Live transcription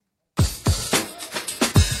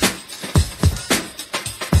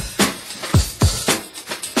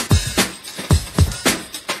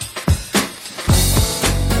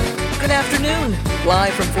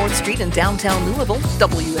Live from 4th Street in downtown Louisville,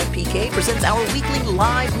 WFPK presents our weekly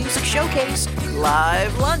live music showcase,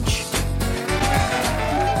 Live Lunch.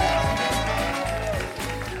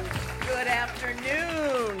 Good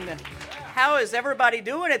afternoon. How is everybody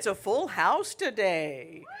doing? It's a full house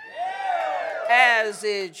today. As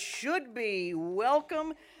it should be.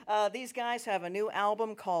 Welcome. These guys have a new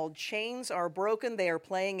album called Chains Are Broken. They are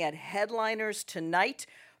playing at Headliners tonight.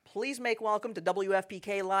 Please make welcome to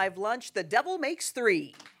WFPK Live Lunch, The Devil Makes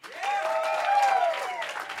Three.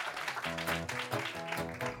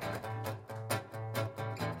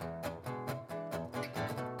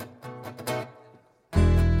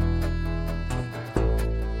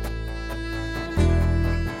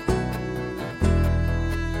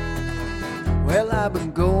 Well, I've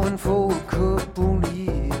been going for a couple of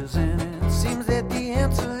years, and it seems that the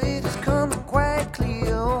answer is coming quite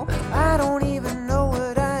clear. I don't even know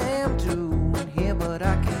what I am doing here, but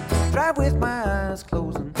I can drive with my eyes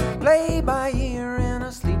closed and play by ear, and I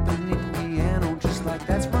sleep beneath the piano just like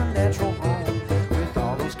that's my natural home. With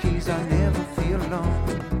all those keys, I never feel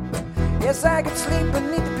alone. Yes, I can sleep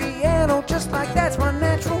beneath the piano just like that's my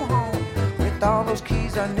natural home. With all those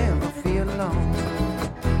keys, I never feel alone.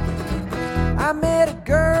 I met a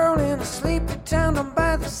girl in a sleepy town down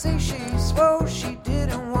by the sea. She swore she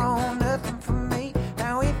didn't want nothing from me.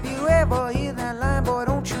 Now if you ever hear that line, boy,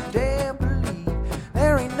 don't you dare believe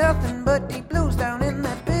there ain't nothing but deep blues down in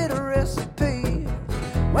that bitter recipe.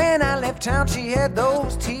 When I left town, she had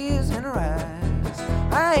those tears in her eyes.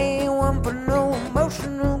 I ain't one for no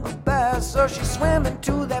emotional goodbyes, so she swam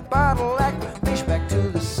into that bottle like a fish back to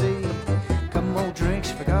the sea. Couple more drinks,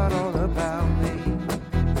 she forgot all about me.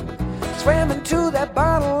 Swam into that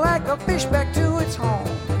bottle like a fish back to its home.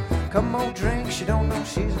 Couple more drinks, she don't know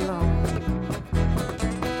she's alone.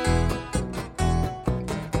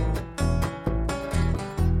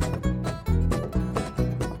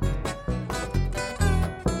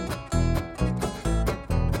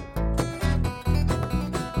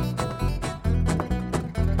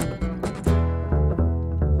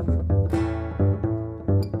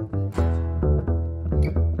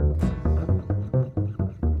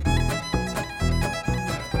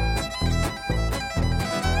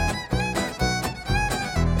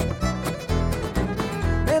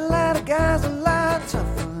 Guys a lot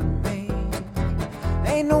tougher than me.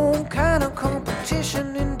 Ain't no kind of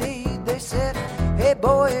competition indeed. They said, hey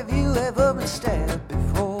boy, have you ever been stabbed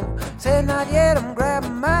before? Said not yet, I'm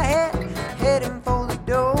grabbing my hat, heading for the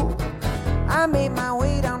door. I made my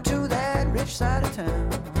way down to that rich side of town.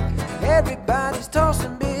 Everybody's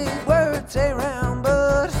tossing big words around,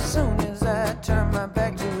 but as soon as I turn my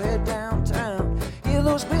back to head downtown, hear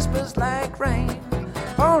those whispers like rain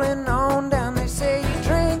falling on down. They say you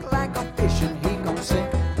drink like a fish and he gon' sink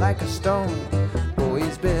like a stone. Boy,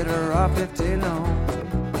 he's better off left alone.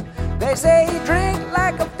 They say he drink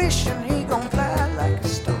like a fish and he gon' fly like a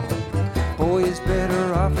stone. Boy, he's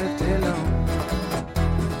better off left alone.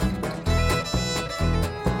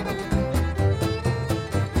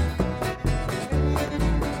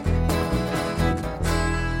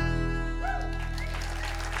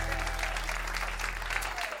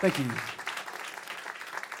 Thank you.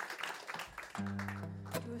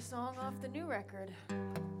 Do a song off the new record.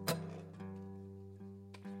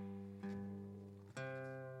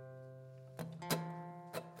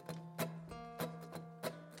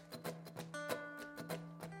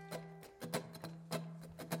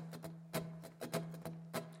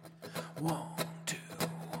 One, two.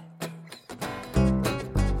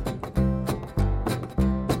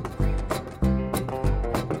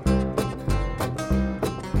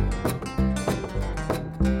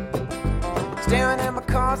 Staring at my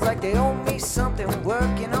cards like they owe me something,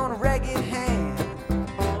 working on a ragged hand.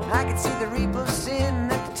 I can see the Reaper sitting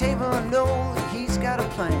at the table and know that he's got a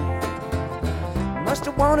plan. Must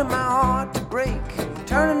have wanted my heart to break,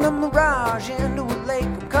 turning a mirage into a lake.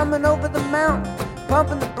 I'm coming over the mountain,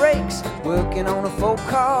 pumping the brakes, working on a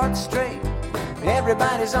 4-card straight.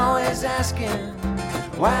 Everybody's always asking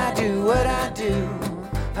why I do what I do.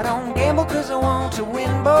 I don't gamble cause I want to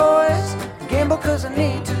win, boys. I gamble cause I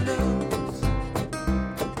need to lose.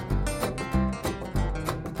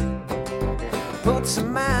 Put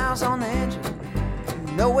some miles on the engine,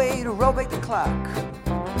 no way to roll back the clock.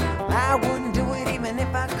 I wouldn't do it even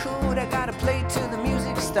if I could. I gotta play till the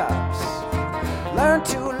music stops. Learn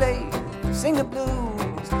too late, sing the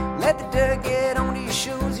blues. Let the dirt get onto your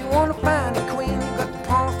shoes. You wanna find a queen, you got the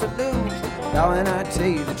pawns to lose. Darling, I tell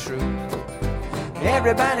you the truth.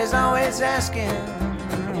 Everybody's always asking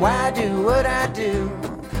why I do what I do.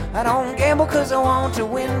 I don't gamble cause I want to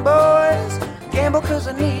win, boys. Gamble cause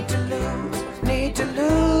I need to lose, need to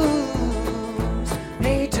lose.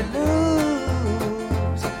 need to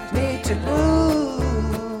lose, need to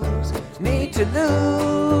lose, need to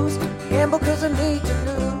lose, gamble 'cause I need to lose.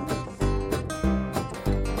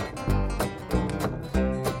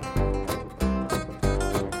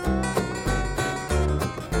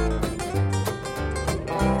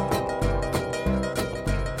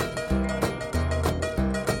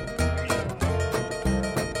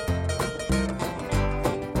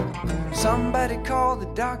 Somebody call the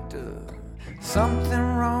doctor, something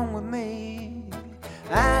wrong with me.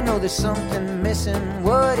 I know there's something missing,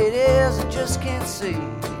 what it is I just can't see.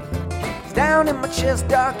 It's down in my chest,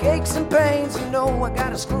 dark aches and pains. You know I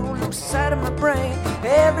got a screw loose inside of my brain.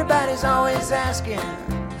 Everybody's always asking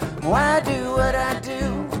why I do what I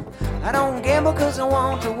do. I don't gamble 'cause I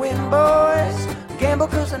want to win, boys. I gamble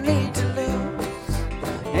 'cause I need to lose.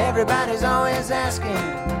 Everybody's always asking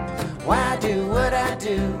why I do what I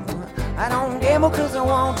do. I don't gamble 'cause I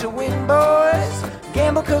want to win, boys.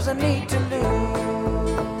 Gamble 'cause I need to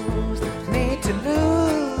lose. Need to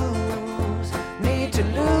lose. Need to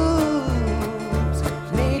lose.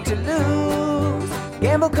 Need to lose.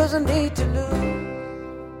 Gamble 'cause I need to lose.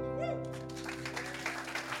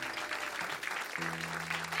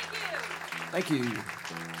 Thank you.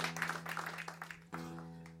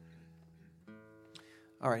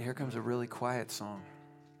 All right, here comes a really quiet song.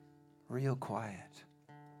 Real quiet.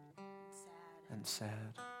 And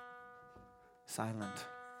sad. Silent.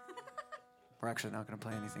 We're actually not going to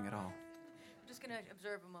play anything at all. I'm just going to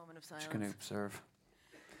observe a moment of silence. Just going to observe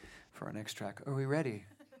for our next track. Are we ready?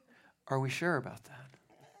 Are we sure about that?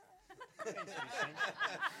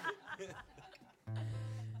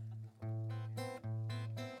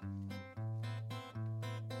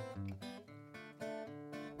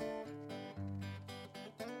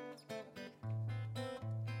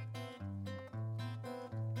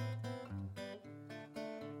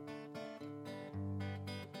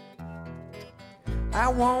 I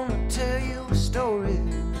wanna tell you a story.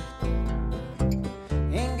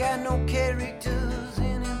 Ain't got no characters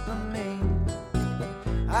in it but me.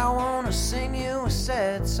 I wanna sing you a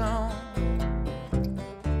sad song.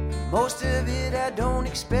 Most of it I don't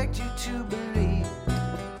expect you to believe.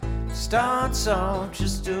 Starts off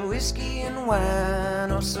just a whiskey and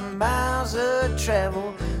wine or some miles of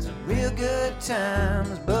travel, some real good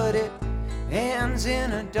times, but it ends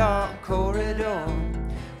in a dark corridor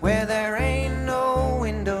where there ain't no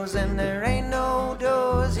windows and there ain't no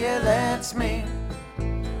doors. Yeah, that's me.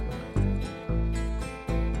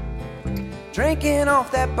 Drinking off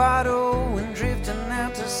that bottle and drifting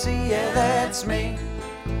out to sea. Yeah, that's me.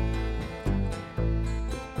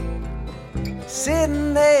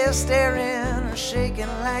 Sitting there staring and shaking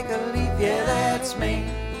like a leaf. Yeah, that's me.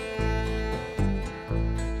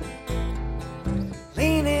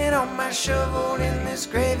 Leaning on my shovel in this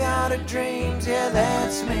graveyard of dreams. Yeah,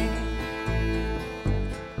 that's me.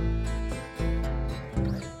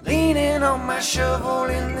 Leaning on my shovel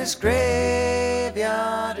in this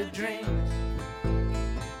graveyard of dreams.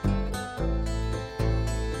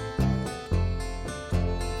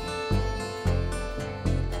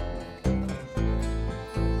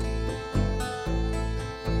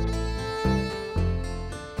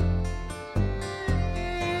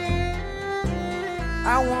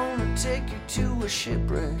 I wanna take you to a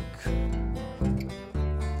shipwreck,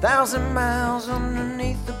 1,000 miles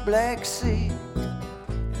underneath the Black Sea.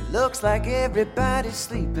 It looks like everybody's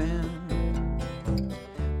sleeping,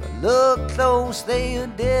 but look close, they are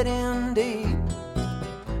dead indeed.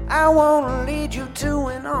 I wanna lead you to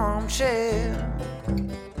an armchair,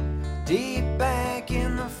 deep back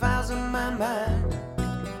in the files of my mind.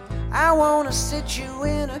 I wanna sit you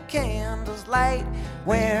in a candle's light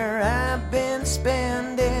where I've been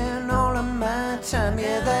spending all of my time.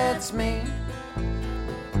 Yeah, that's me.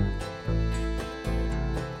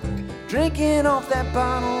 Drinking off that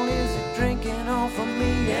bottle, is it drinking off of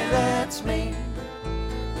me? Yeah, that's me.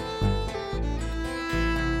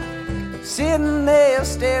 Sitting there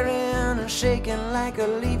staring and shaking like a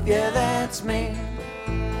leaf. Yeah, that's me.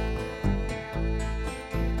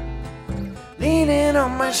 Leaning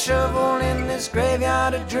on my shovel in this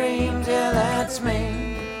graveyard of dreams. Yeah, that's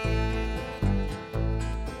me.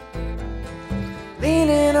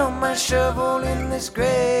 Leaning on my shovel in this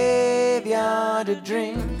graveyard of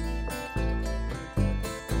dreams.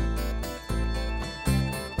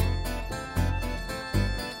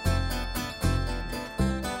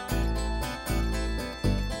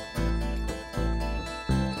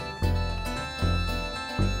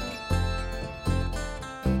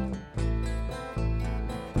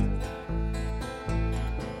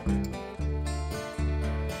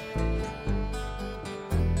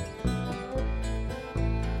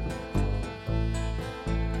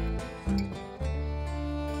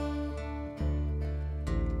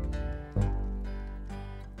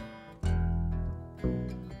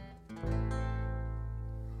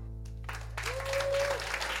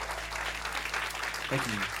 Thank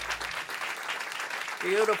you.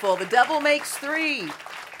 Beautiful. The Devil Makes Three.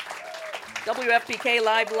 WFPK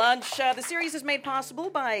Live Lunch. The series is made possible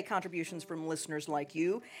by contributions from listeners like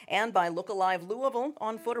you and by Look Alive Louisville.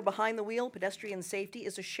 On foot or behind the wheel, pedestrian safety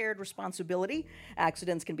is a shared responsibility.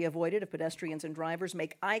 Accidents can be avoided if pedestrians and drivers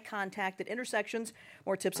make eye contact at intersections.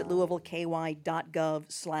 More tips at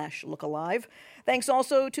louisvilleky.gov/lookalive. Thanks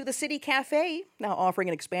also to the City Cafe, now offering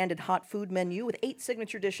an expanded hot food menu with 8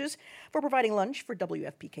 signature dishes for providing lunch for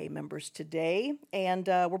WFPK members today. And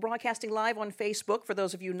we're broadcasting live on Facebook for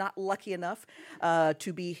those of you not lucky enough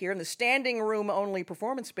to be here in the standing room only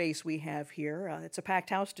performance space we have here. It's a packed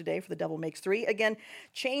house today for The Devil Makes Three. Again,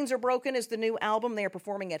 Chains Are Broken is the new album. They are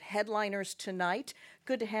performing at Headliners tonight.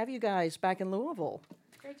 Good to have you guys back in Louisville.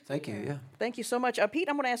 Thank you, yeah. Thank you so much. Pete,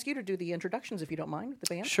 I'm going to ask you to do the introductions if you don't mind with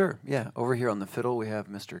the band. Sure, yeah. Over here on the fiddle, we have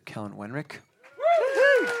Mr. Kellen Wenrick.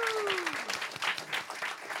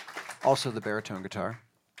 Also the baritone guitar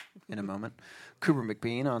in a moment. Cooper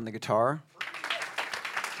McBean on the guitar.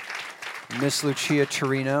 Miss Lucia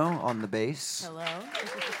Torino on the bass. Hello.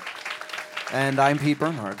 And I'm Pete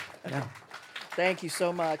Bernhard. Yeah. Thank you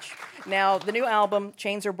so much. Now, the new album,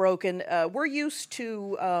 Chains Are Broken, we're used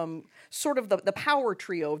to sort of the power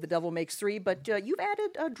trio of The Devil Makes Three, but you've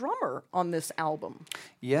added a drummer on this album.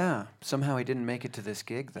 Yeah. Somehow he didn't make it to this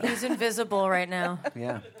gig, though. He's invisible right now.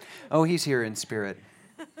 Yeah. Oh, he's here in spirit.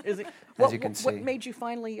 Is it? As you can see. What made you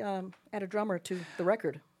finally add a drummer to the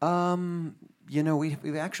record? You know,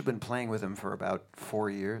 we've actually been playing with him for about 4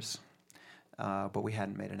 years, but we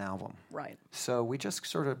hadn't made an album. Right. So we just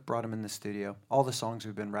sort of brought him in the studio. All the songs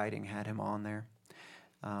we've been writing had him on there.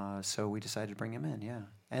 So we decided to bring him in, yeah.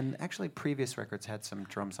 And actually, previous records had some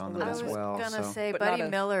drums on them as well. I was going to say, But Buddy not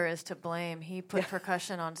a- Miller is to blame. He put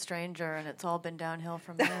percussion on Stranger, and it's all been downhill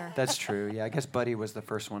from there. That's true. Yeah, I guess Buddy was the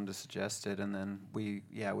first one to suggest it, and then we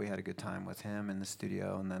had a good time with him in the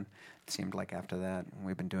studio, and then it seemed like after that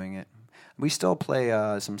we've been doing it. We still play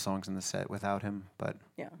some songs in the set without him, but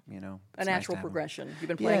Yeah. you know, A it's nice natural to have him. progression. You've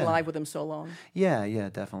been playing Yeah. live with him so long. Yeah,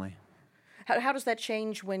 definitely. How does that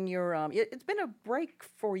change when you're... it's been a break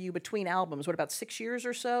for you between albums, what, about 6 years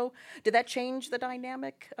or so? Did that change the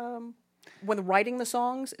dynamic when writing the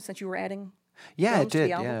songs, since you were adding Yeah, drums it to the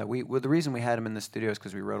did. album? Yeah, the reason we had him in the studio is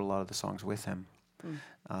because we wrote a lot of the songs with him,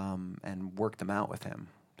 and worked them out with him.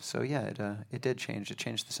 So yeah, it did change. It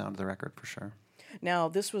changed the sound of the record for sure. Now,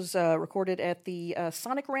 this was recorded at the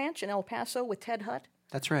Sonic Ranch in El Paso with Ted Hutt.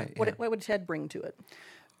 That's right. What yeah. would Ted bring to it?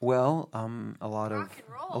 Well, a lot of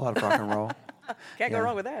rock and roll. Can't go Yeah.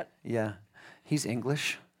 wrong with that. Yeah, he's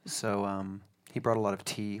English, so he brought a lot of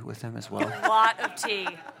tea with him as well. A lot of tea.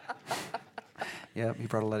 Yeah, he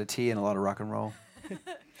brought a lot of tea and a lot of rock and roll.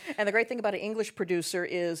 And the great thing about an English producer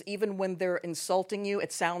is even when they're insulting you,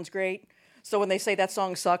 it sounds great. So when they say that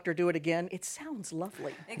song sucked or do it again, it sounds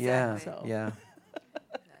lovely. Exactly. Yeah, So- yeah.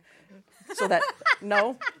 So that,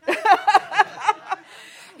 no?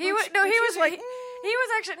 He was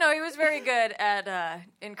very good at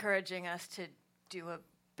encouraging us to do a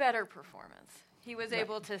better performance. He was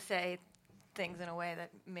able to say things in a way that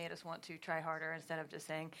made us want to try harder instead of just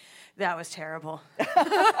saying that was terrible.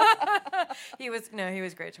 He was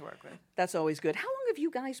great to work with. That's always good. How long have you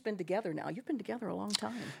guys been together now? You've been together a long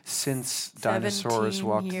time. Since dinosaurs 17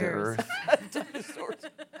 walked years. the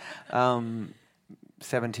earth.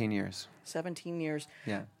 17 years. 17 years.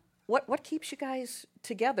 Yeah. What keeps you guys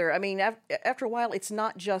together? I mean, after a while, it's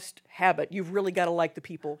not just habit. You've really got to like the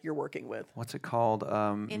people you're working with. What's it called?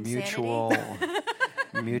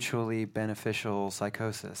 Mutually beneficial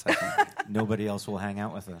psychosis, I think. Nobody else will hang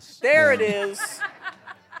out with us. There it is.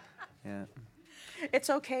 Yeah. It's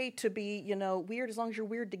okay to be, weird as long as you're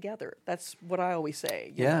weird together. That's what I always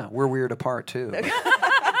say. you Yeah, know. we're weird apart, too.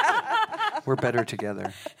 We're better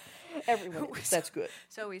together. Everyone is. That's good.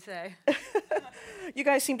 So we say. You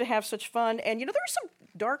guys seem to have such fun, and there are some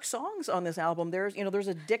dark songs on this album. There's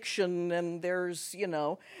addiction, and there's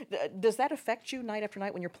does that affect you night after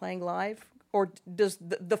night when you're playing live, or does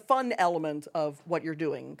the fun element of what you're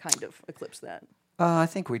doing kind of eclipse that? I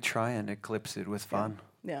think we try and eclipse it with fun.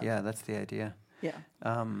 Yeah. That's the idea. Yeah.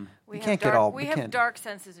 We you have can't dark, get all we have dark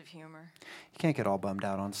senses of humor. You can't get all bummed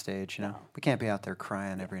out on stage, We can't be out there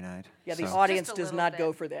crying every night. Yeah, the so. audience Just a does little not bit.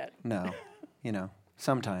 go for that. No,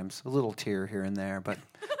 sometimes a little tear here and there, but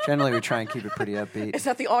generally we try and keep it pretty upbeat. Is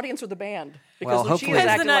that the audience or the band? Because Well, Lucia's hopefully-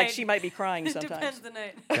 Depends acting the like night. she might be crying It sometimes. depends the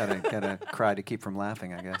night. gotta cry to keep from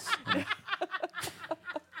laughing, I guess.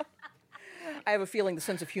 I have a feeling the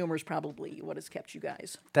sense of humor is probably what has kept you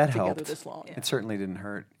guys That together helped. this long. It certainly didn't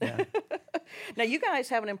hurt. Yeah. Now, you guys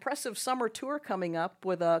have an impressive summer tour coming up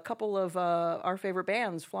with a couple of our favorite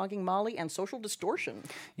bands, Flogging Molly and Social Distortion.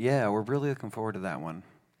 Yeah, we're really looking forward to that one.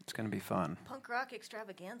 It's going to be fun. Punk rock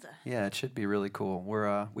extravaganza. Yeah, it should be really cool.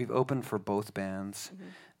 We've opened for both bands,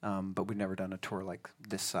 but we've never done a tour like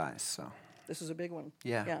this size, so... This is a big one.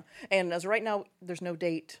 Yeah. And as of right now, there's no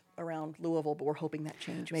date around Louisville, but we're hoping that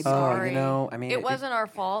change. Maybe. Sorry. You know, I mean... It wasn't our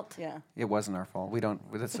fault. Yeah. It wasn't our fault.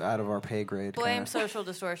 That's out of our pay grade. Blame kinda. Social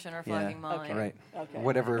Distortion or Flogging Molly. Okay. Right. Okay.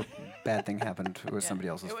 Whatever bad thing happened, it was somebody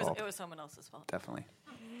else's fault. It was someone else's fault. Definitely.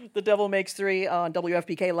 The Devil Makes Three on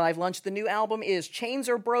WFPK Live Lunch. The new album is Chains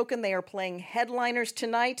Are Broken. They are playing headliners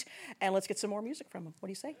tonight. And let's get some more music from them. What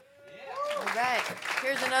do you say? All right.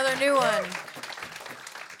 Here's another new one.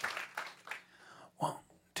 1,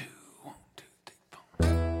 2, 1, 2, 3, 4.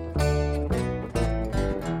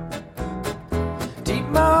 Deep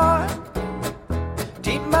more,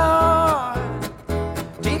 deep more,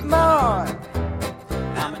 deep more.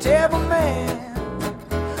 I'm a terrible man.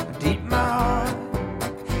 Deep more,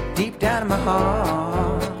 deep down in my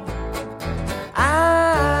heart.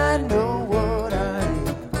 I know what I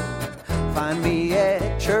am. Find me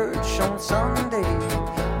at church on Sunday.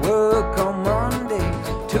 Work on Monday.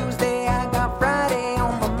 Tuesday I got Friday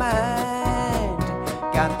on my mind.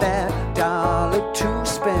 Got that $1 to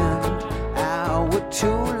spend, hour to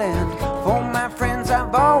lend. For my friends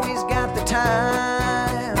I've always got the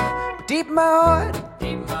time. Deep my heart,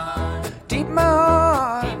 deep my heart, deep my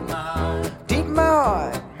heart, deep my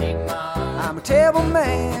heart. I'm a terrible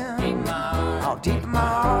man. Deep my heart, oh, deep my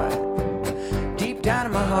heart, deep down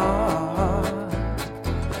in my heart.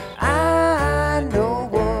 I know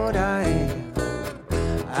what I am.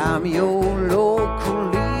 I'm your local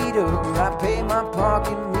leader. I pay my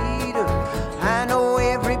parking meter. I know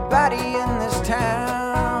everybody in this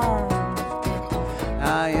town.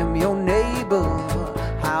 I am your neighbor.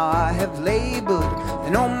 How I have labored.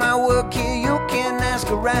 And on my work here you can ask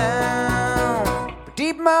around. But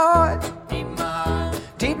deep my heart, deep my heart,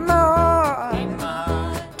 deep my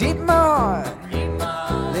heart, deep my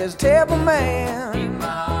heart, there's a terrible man.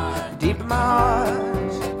 Deep in my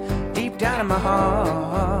heart, deep down in my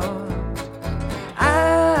heart.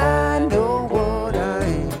 I know what I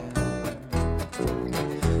am.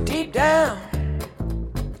 Deep down,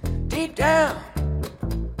 deep down,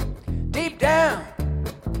 deep down,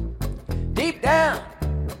 deep down,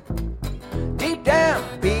 deep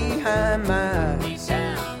down, behind my eyes,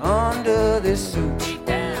 under this suit,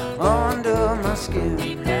 under my skin,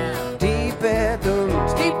 deep at the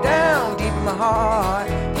roots, deep down, deep in my heart,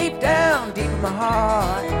 deep down, deep in my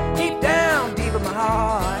heart, deep down, deep in my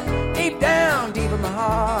heart, deep down, deep in my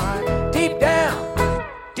heart, deep down,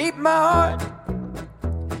 deep in my heart,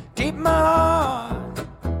 deep in my heart,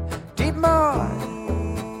 deep in my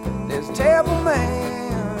heart. There's a terrible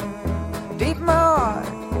man, deep in my heart.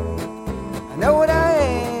 I know what I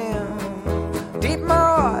am, deep in my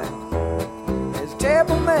heart. There's a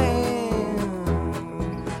terrible man.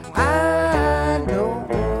 I know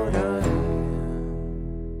what I am.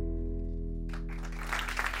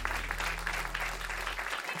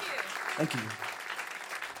 Thank you.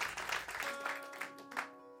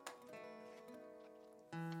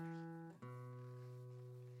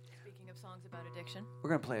 Speaking of songs about addiction. We're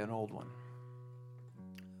going to play an old one.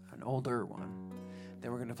 An older one.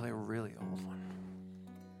 Then we're going to play a really old one.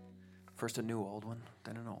 First a new old one,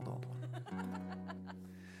 then an old one.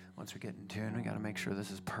 Once we get in tune, we got to make sure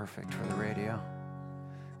this is perfect for the radio.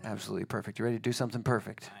 Absolutely perfect. You ready to do something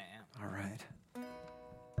perfect? I am. All right.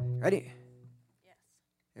 Ready? Yes.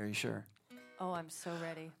 Are you sure? Oh, I'm so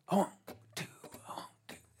ready. 1, 2, 1,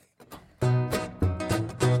 2, 3.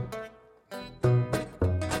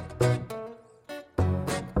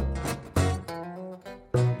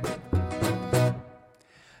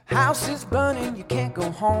 House is burning, you can't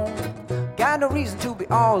go home. Got no reason to be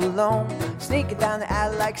all alone. Sneaking down the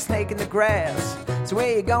alley like a snake in the grass. So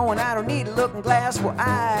where you going? I don't need a looking glass. Well,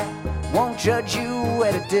 I won't judge you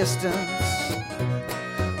at a distance.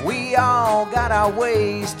 We all got our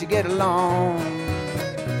ways to get along.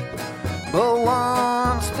 But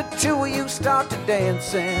once the two of you start to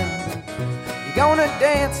dancing, you're gonna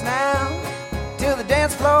dance now till the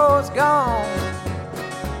dance floor's gone.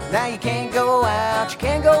 Now you can't go out, you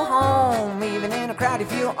can't go home. Even in a crowd you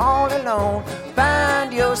feel all alone.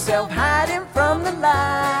 Find yourself hiding from the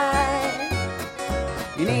light.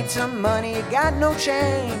 You need some money, you got no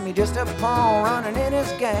chain. You're just a pawn running in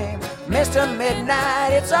his game. Mr.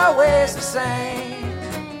 Midnight, it's always the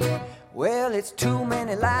same. Well, it's too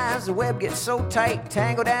many lies, the web gets so tight.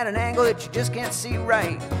 Tangled at an angle that you just can't see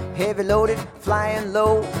right. Heavy loaded, flying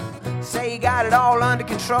low. Say you got it all under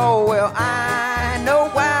control. Well, I know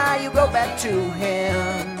why you go back to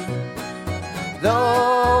him.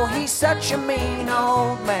 Though he's such a mean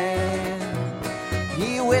old man,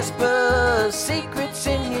 he whispers secrets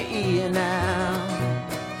in your ear now.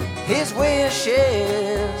 His wish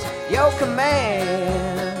is your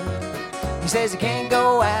command. He says you can't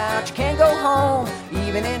go out, you can't go home.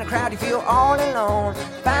 Even in a crowd you feel all alone.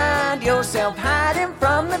 Find yourself hiding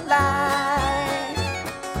from the light.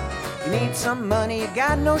 You need some money, you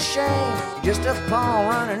got no shame. Just a pawn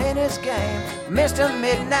running in his game. Mr.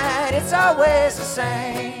 Midnight, it's always the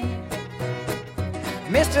same.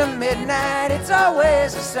 Mr. Midnight, it's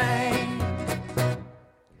always the same.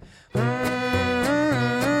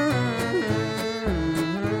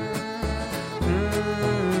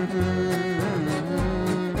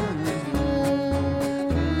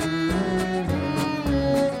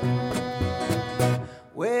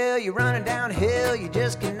 Well, you're running downhill, you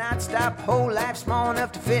just cannot stop. Whole life small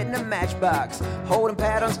enough to fit in a matchbox. Holding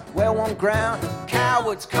patterns, well-worn ground.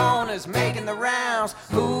 Cowards' corners making the rounds.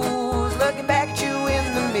 Who's looking back at you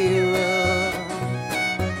in the mirror?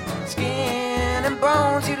 Skin and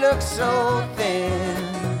bones, you look so thin.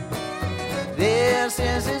 This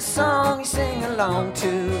is his song you sing along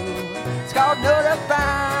to. It's called Notify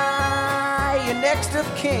Your Next of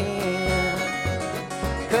Kin.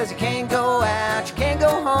 'Cause you can't go out, you can't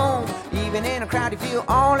go home. Even in a crowd you feel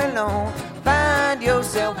all alone. Find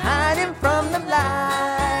yourself hiding from the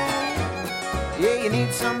light. Yeah, you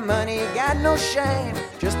need some money, you got no shame.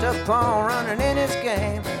 Just a pawn running in his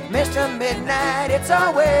game. Mr. Midnight, it's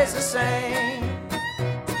always the same.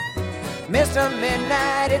 Mr.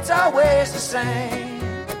 Midnight, it's always the same.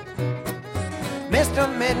 Mr.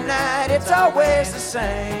 Midnight, it's always the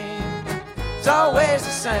same. It's always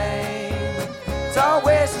the same. It's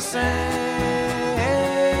always the same.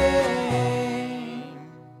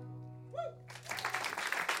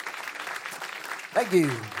 Thank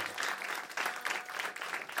you.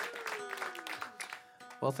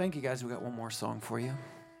 Well, thank you guys. We got one more song for you.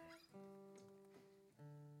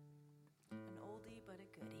 An oldie but a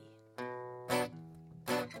goodie.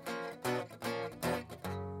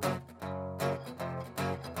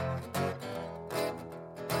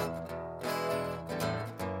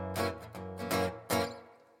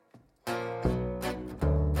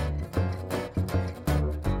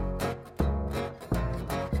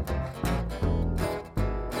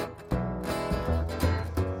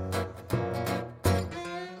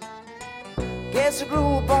 Guess I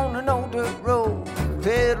grew up on an old dirt road.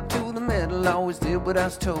 Pedal to the metal, always did what I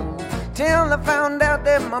was told. Till I found out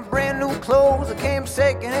that my brand new clothes came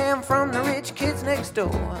secondhand from the rich kids next door.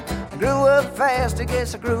 I grew up fast, I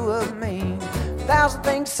guess I grew up mean. 1,000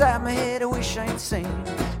 things inside my head I wish I ain't seen.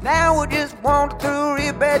 Now I just wander through a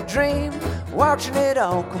real bad dream, watching it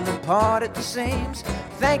all come apart at the seams.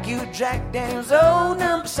 Thank you, Jack Daniels, old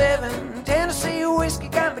number 7. Tennessee whiskey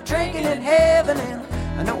got me drinking in heaven, and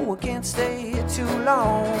I know I can't stay here too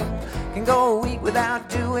long. Can go a week without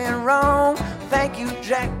doing wrong. Thank you,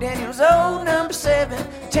 Jack Daniels, old number 7.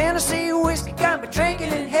 Tennessee whiskey got me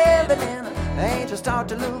drinking in heaven, and the angels start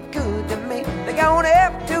to look good to me. They're gonna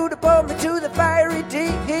have to deport me to the fiery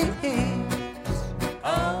deep.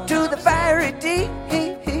 To the fiery deep.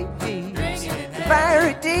 The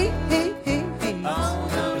fiery deep.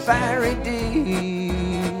 The fiery deep.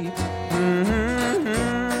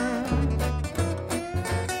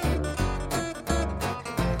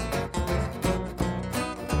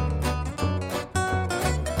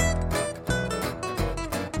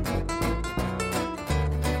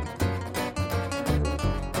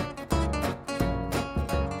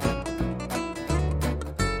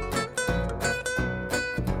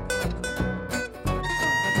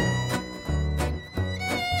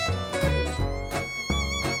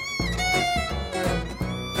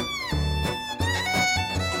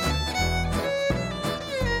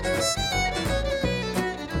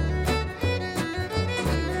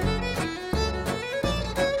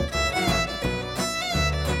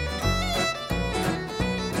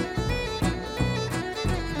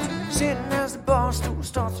 Sitting as the bar stool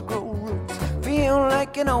starts to grow roots, feel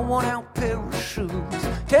like an worn-out pair of shoes.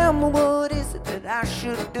 Tell me what is it that I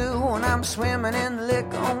should do when I'm swimming in the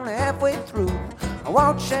liquor only halfway through. I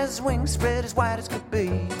watch as his wings spread as wide as could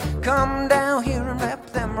be, come down here and wrap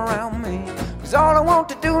them around me. 'Cause all I want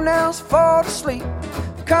to do now is fall to sleep.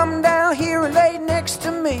 Come down here and lay next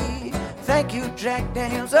to me. Thank you, Jack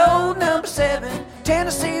Daniels, old number 7.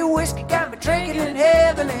 Tennessee whiskey got me drinking in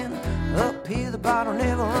heaven, and up here the bottle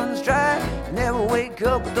never runs dry. You never wake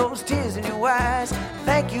up with those tears in your eyes.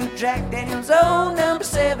 Thank you, Jack Daniels, old number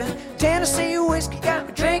 7. Tennessee whiskey got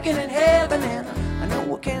me drinking in heaven, and I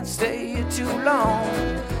know I can't stay here too long.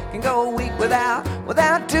 Can go a week without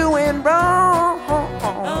doing wrong.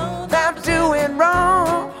 Without doing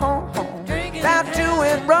wrong. Without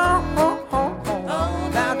doing wrong.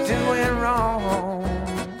 Without doing wrong.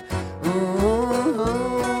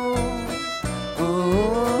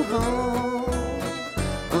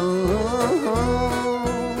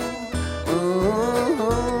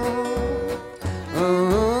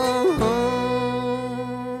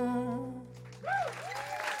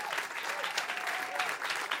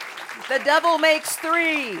 The Devil Makes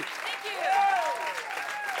Three.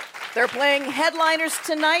 They're playing headliners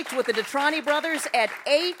tonight with the Detrani Brothers at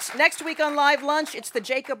 8. Next week on Live Lunch, it's the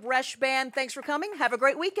Jacob Resch Band. Thanks for coming. Have a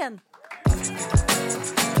great weekend.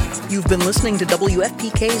 You've been listening to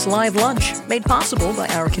WFPK's Live Lunch, made possible by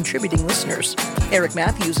our contributing listeners. Eric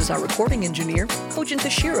Matthews is our recording engineer. Kojin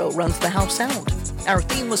Tashiro runs the house sound. Our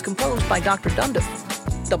theme was composed by Dr. Dundiff.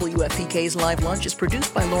 WFPK's Live Lunch is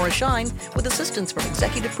produced by Laura Shine with assistance from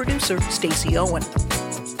executive producer Stacey Owen.